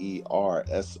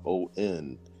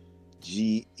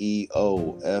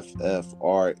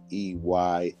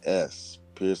PearsonGeoffreys.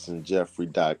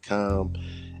 PearsonJeffrey.com.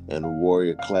 And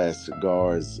Warrior Class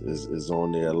Cigars is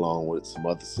on there along with some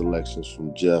other selections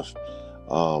from Jeff.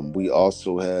 We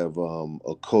also have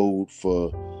a code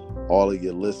for all of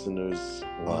your listeners.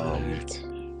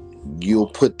 You'll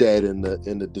put that in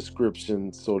the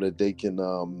description so that they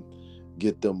can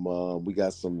get them. We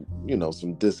got some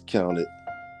discounted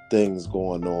things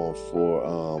going on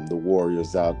for the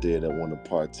warriors out there that want to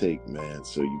partake, man.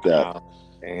 So you got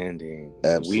outstanding.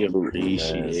 Absolutely, we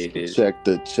appreciate it. Check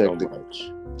the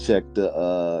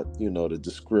the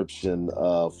description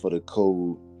for the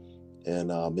code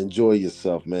and enjoy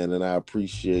yourself, man. And I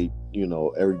appreciate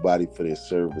everybody for their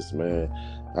service, man.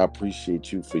 I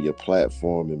appreciate you for your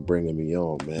platform and bringing me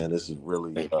on, man. This is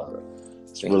really been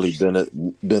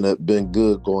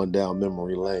good going down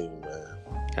memory lane, man.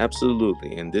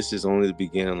 Absolutely. And this is only the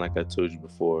beginning. Like I told you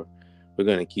before, we're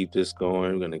going to keep this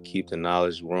going. We're going to keep the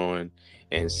knowledge growing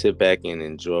and sit back and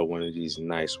enjoy one of these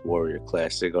nice Warrior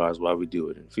Class cigars while we do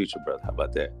it in the future, brother. How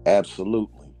about that?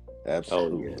 Absolutely.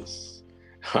 Oh, yes.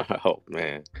 Oh,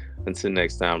 man. Until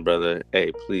next time, brother.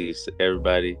 Hey, please,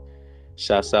 everybody,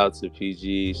 shouts out to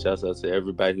PG. Shouts out to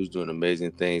everybody who's doing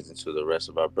amazing things, and to the rest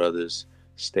of our brothers.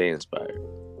 Stay inspired.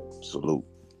 Salute.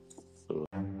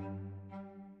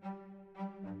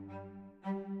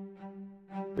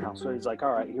 So he's like,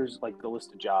 all right, here's like the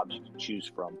list of jobs you can choose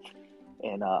from.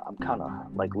 And I'm kind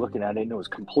of like looking at it, and it was a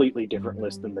completely different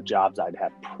list than the jobs I'd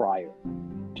had prior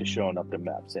to showing up to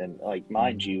MEPS. And like,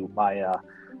 mind you, my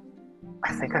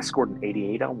I think I scored an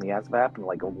 88 on the ASVAB and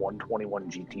like a 121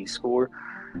 GT score.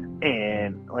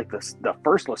 And like the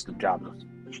first list of jobs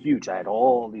was huge. I had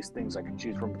all these things I could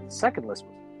choose from. But the second list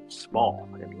was small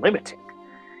and limiting.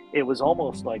 It was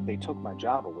almost like they took my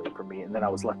job away from me, and then I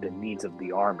was left in needs of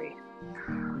the Army.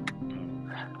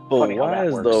 But why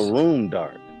is the room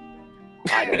dark?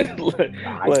 I don't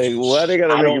like why they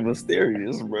gotta make it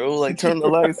mysterious, bro? Like, turn the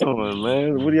lights on,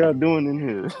 man. What are y'all doing in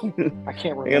here? I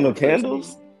can't remember. Ain't no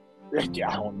candles? I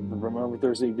don't remember if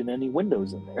there's even any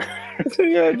windows in there. What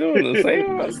y'all doing? The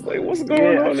seance? Like, what's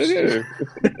going on in here?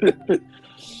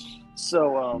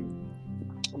 So I'm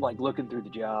like looking through the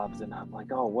jobs, and I'm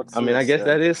like, oh, what's I mean, I guess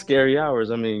that is scary hours.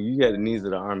 I mean, you got the needs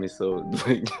of the Army, so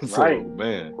right,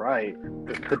 man. Right.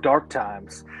 The dark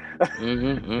times.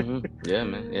 Yeah,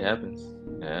 man. It happens.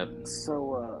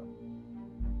 So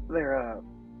they're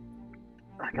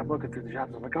like, I'm looking through the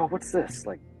jobs, I'm like, oh, what's this?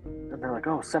 Like, and they're like,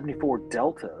 oh, 74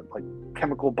 Delta, like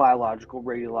chemical, biological,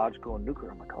 radiological, and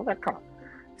nuclear. I'm like, oh, that kind of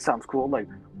sounds cool. I'm like,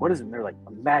 what is it? And they're like,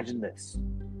 imagine this.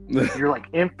 You're like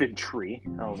infantry.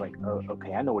 And I was like, oh,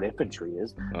 okay, I know what infantry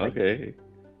is. Okay. Like,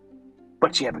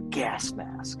 but you have a gas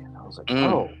mask. And I was like,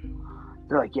 oh.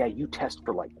 They're like, yeah, you test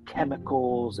for like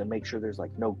chemicals and make sure there's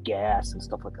like no gas and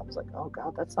stuff like that. I was like, oh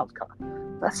god, that sounds kind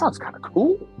of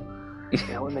cool.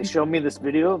 When they showed me this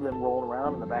video of them rolling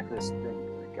around in the back of this thing,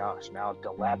 gosh, now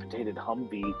dilapidated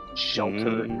Humvee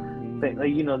shelter thing,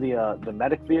 like, the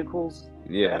medic vehicles,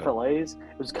 the FLAs.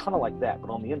 It was kind of like that, but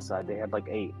on the inside they had like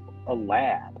a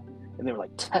lab, and they were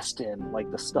like testing like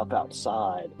the stuff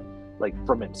outside, like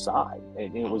from inside,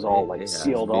 and it was all like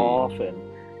sealed off. And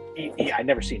yeah, I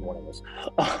never seen one of those.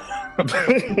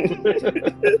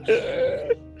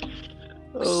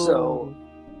 So,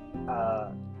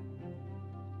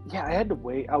 yeah, I had to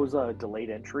wait. I was a delayed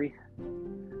entry,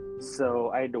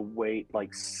 so I had to wait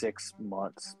like 6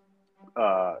 months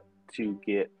to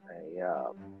get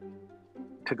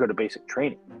to go to basic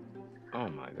training. Oh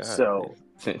my god! So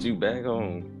sent you back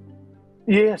home.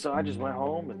 Yeah, so I just went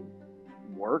home and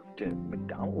worked at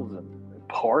McDonald's and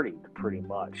partied pretty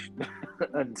much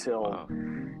until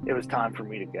it was time for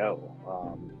me to go.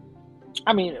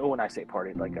 I mean, when I say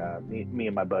party, like me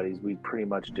and my buddies, we pretty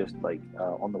much just like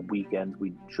on the weekends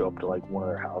we'd show up to like one of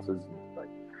their houses and like,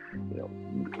 you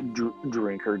know,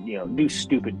 drink or, you know, do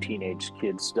stupid teenage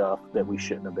kid stuff that we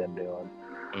shouldn't have been doing.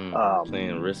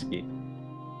 Playing risky.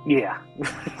 Yeah.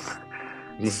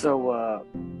 So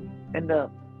end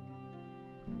up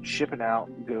shipping out,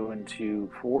 going to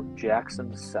Fort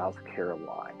Jackson, South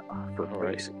Carolina for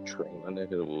basic training. My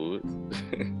neck of the woods.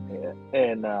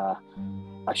 And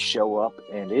I show up,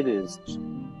 and it is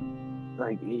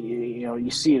like, you know,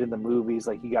 you see it in the movies,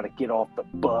 like you got to get off the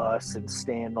bus and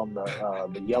stand on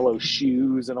the yellow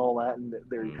shoes and all that, and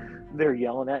they're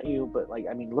yelling at you. But like,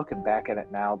 I mean, looking back at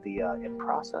it now, the in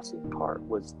processing part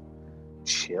was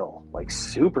chill, like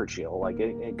super chill, like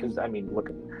because I mean, look,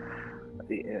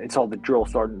 it's all the drill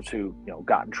sergeants who, you know,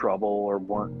 got in trouble or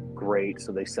weren't great,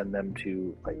 so they send them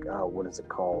to like what is it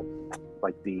called?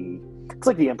 Like it's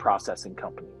like the in processing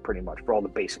company, pretty much, for all the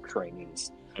basic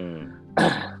trainings.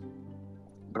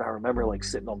 But I remember like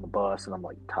sitting on the bus, and I'm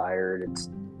like tired. It's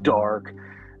dark,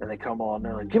 and they come on.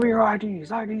 They're like, "Give me your IDs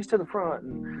to the front."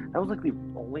 And that was like the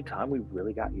only time we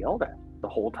really got yelled at the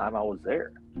whole time I was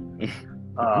there.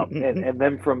 And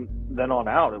then from then on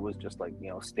out, it was just like, you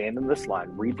know, stand in this line,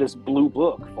 read this blue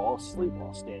book, fall asleep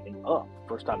while standing up.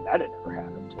 First time that had ever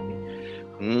happened to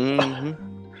me.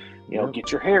 You know,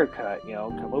 get your hair cut, you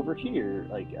know, come over here,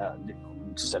 like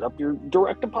set up your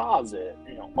direct deposit,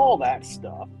 you know, all that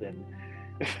stuff. And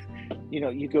you know,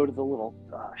 you go to the little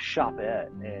shopette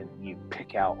and you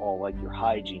pick out all like your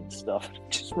hygiene stuff.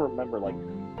 Just remember like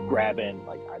grabbing,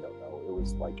 like, I don't know, it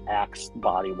was like Axe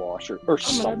body wash or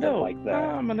something like that.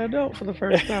 I'm an adult for the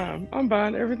first time. I'm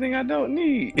buying everything I don't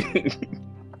need.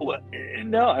 Well,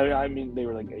 no, I mean, they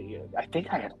were like, I think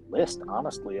I had a list,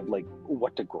 honestly, of like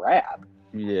what to grab.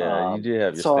 Yeah, you did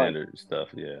have your standard stuff.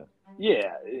 Yeah,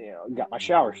 you know, got my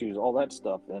shower shoes, all that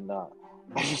stuff, and I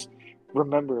just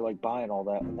remember like buying all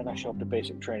that, and then I show up to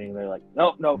basic training, and they're like,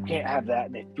 nope, can't have that,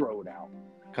 and they throw it out.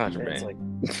 Contraband.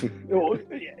 And it's like,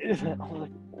 I was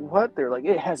like, what? They're like,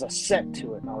 it has a scent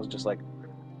to it, and I was just like,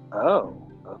 oh,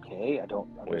 okay, I don't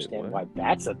understand why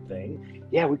that's a thing.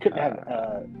 Yeah, we couldn't have.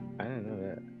 I didn't know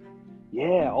that.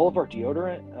 Yeah, all of our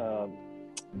deodorant,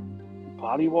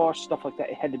 body wash, stuff like that,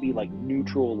 it had to be like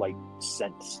neutral, like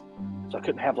scents. So I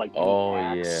couldn't have like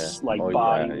body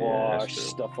wash,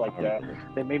 stuff like that.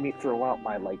 They made me throw out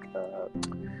my like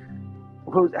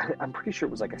I'm pretty sure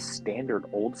it was like a standard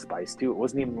Old Spice too. It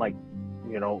wasn't even like,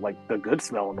 you know, like the good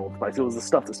smelling Old Spice. It was the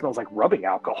stuff that smells like rubbing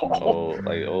alcohol. Oh,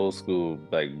 like old school,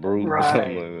 like brew.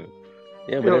 Right.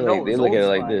 Yeah, but they look at it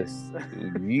like this.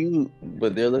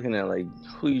 But they're looking at like,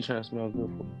 who you trying to smell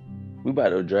good for? We about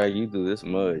to drag you through this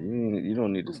mud. You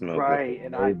don't need to smell good.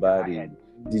 And everybody.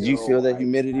 Did you feel that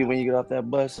humidity when you get off that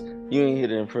bus? You ain't here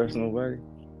to impress nobody.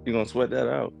 You're gonna sweat that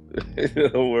out.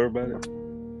 Don't worry about it.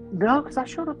 No, because I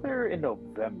showed up there in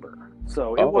November,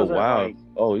 so it wasn't like.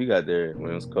 Oh, you got there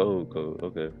when it was cold.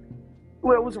 Okay.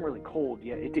 Well, it wasn't really cold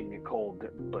yet. It didn't get cold,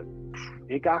 but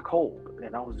it got cold,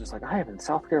 and I was just like, I am in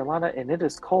South Carolina, and it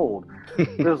is cold.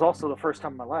 It was also the first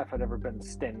time in my life I'd ever been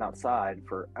standing outside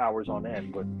for hours on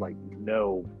end with like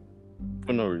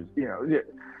for no reason. You know,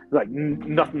 like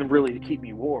nothing really to keep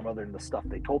me warm other than the stuff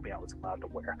they told me I was allowed to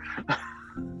wear.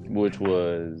 Which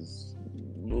was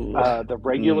the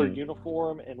regular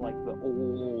uniform and like the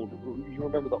old. You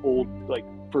remember the old like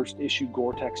first issue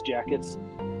Gore-Tex jackets?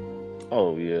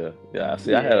 Oh yeah.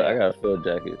 See, I got a field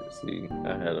jacket. See,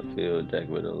 I had a field jacket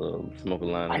with a little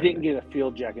smoking line. I didn't get a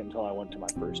field jacket until I went to my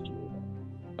first year.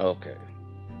 Okay.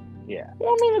 Yeah.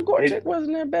 Well, I mean, the Gore-Tex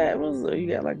wasn't that bad. You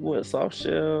got like what, soft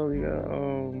shell? You got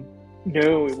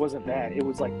No, it wasn't that. It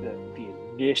was like the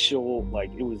initial,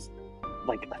 like it was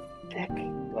like a thick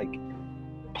like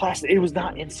plastic. It was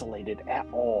not insulated at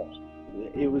all.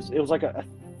 It was like a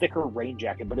thicker rain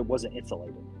jacket, but it wasn't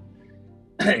insulated.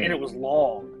 And it was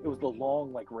long. It was the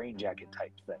long, like, rain jacket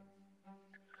type thing.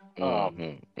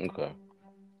 Okay.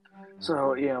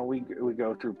 So, you know, we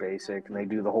go through basic, and they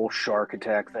do the whole shark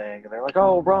attack thing. And they're like,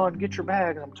 oh, Ron, get your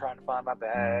bag. And I'm trying to find my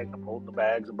bag. I'm holding the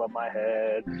bags above my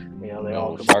head. You know, they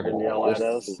all come up and yell at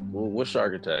us. What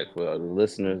shark attack? Well, the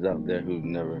listeners out there who've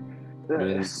never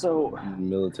been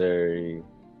military.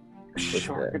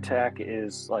 Shark attack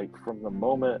is like from the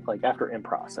moment, like after in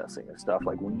processing and stuff,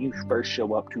 like when you first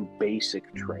show up to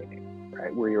basic training,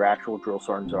 right, where your actual drill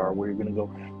sergeants are, where you're going to go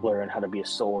learn how to be a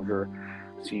soldier.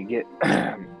 So you get,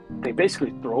 they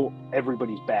basically throw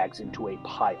everybody's bags into a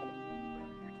pile,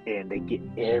 and they get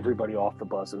everybody off the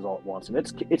buses all at once, and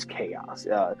it's chaos.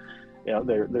 You know,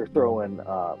 they're throwing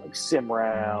like sim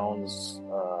rounds,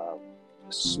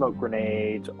 smoke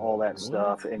grenades, all that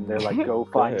stuff, and they're like, "Go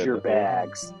find your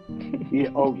bags." Yeah,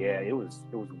 oh yeah, it was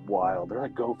wild. They're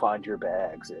like, "Go find your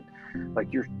bags," and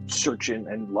like you're searching,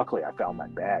 and luckily I found my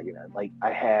bag, and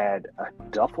I had a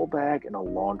duffel bag and a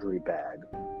laundry bag,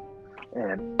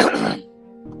 and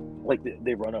like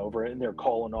they run over it and they're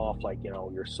calling off like, you know,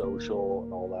 your social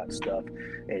and all that stuff,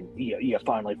 and you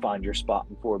finally find your spot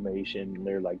in formation, and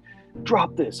they're like,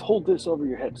 "Drop this, hold this over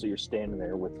your head," so you're standing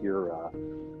there with your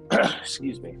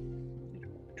excuse me,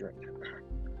 drink.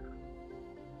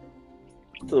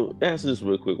 So answer this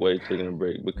real quick while you're taking a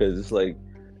break, because it's like,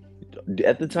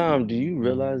 at the time, do you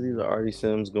realize these are Artie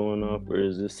Sims going off, or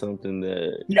is this something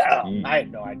that? No, I had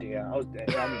no idea.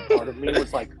 Part of me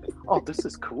was like, "Oh, this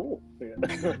is cool." Yeah.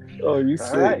 Oh, you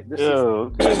sick? Right,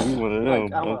 okay, you one of them.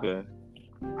 Like, okay.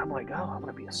 I'm like, "Oh, I'm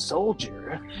gonna be a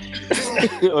soldier."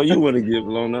 Oh, you want to get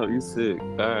blown up? You sick?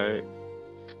 All right,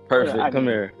 perfect. Yeah, Come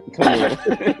here.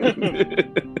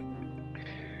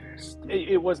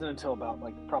 It wasn't until about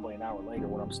like probably an hour later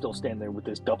when I'm still standing there with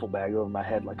this duffel bag over my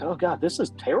head, like, "Oh God, this is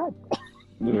terrible."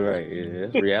 Right, yeah,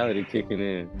 that's reality kicking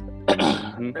in.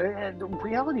 Mm-hmm. And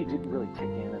reality didn't really kick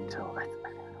in until it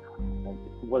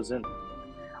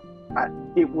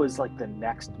was like the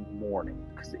next morning,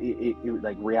 because it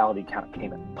like reality kind of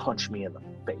came and punched me in the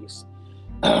face.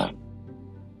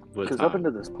 Because up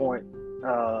until this point,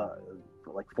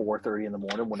 like 4:30 in the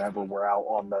morning, whenever we're out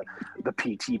on the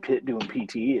PT pit doing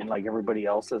PT, and like everybody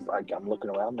else is like, I'm looking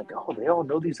around like, "Oh, they all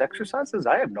know these exercises?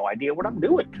 I have no idea what I'm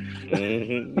doing."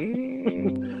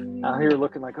 Out here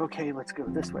looking like, "Okay, let's go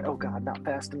this way. Oh God, not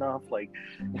fast enough." Like,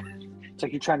 it's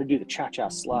like you're trying to do the cha-cha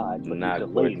slide, but not you're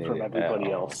delayed from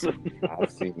everybody else.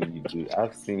 I've seen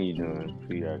you doing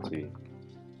PRT.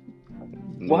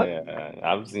 What? Yeah,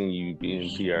 I've seen you being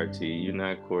PRT. You're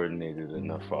not coordinated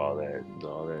enough for all that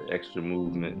extra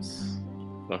movements.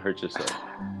 Don't hurt yourself.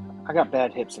 I got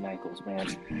bad hips and ankles, man.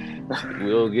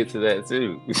 We'll get to that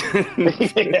too.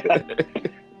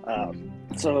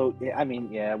 So yeah, I mean,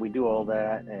 yeah, we do all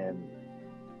that, and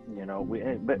you know,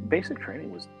 but basic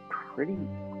training was pretty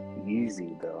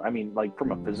easy, though. I mean, like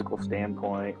from a physical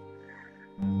standpoint.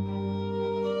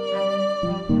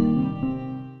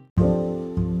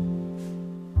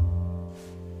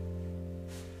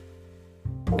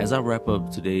 As I wrap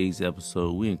up today's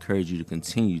episode, we encourage you to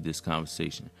continue this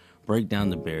conversation, break down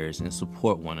the barriers, and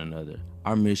support one another.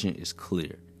 Our mission is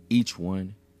clear. Each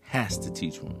one has to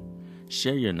teach one.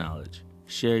 Share your knowledge,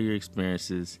 share your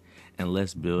experiences, and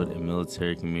let's build a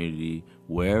military community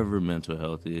wherever mental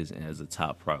health is as a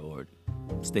top priority.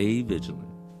 Stay vigilant,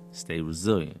 stay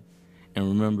resilient, and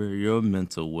remember, your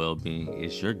mental well-being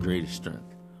is your greatest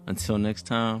strength. Until next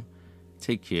time,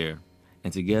 take care.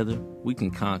 And together, we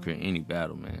can conquer any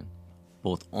battle, man,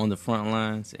 both on the front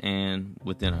lines and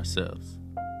within ourselves.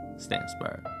 Stay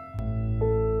inspired.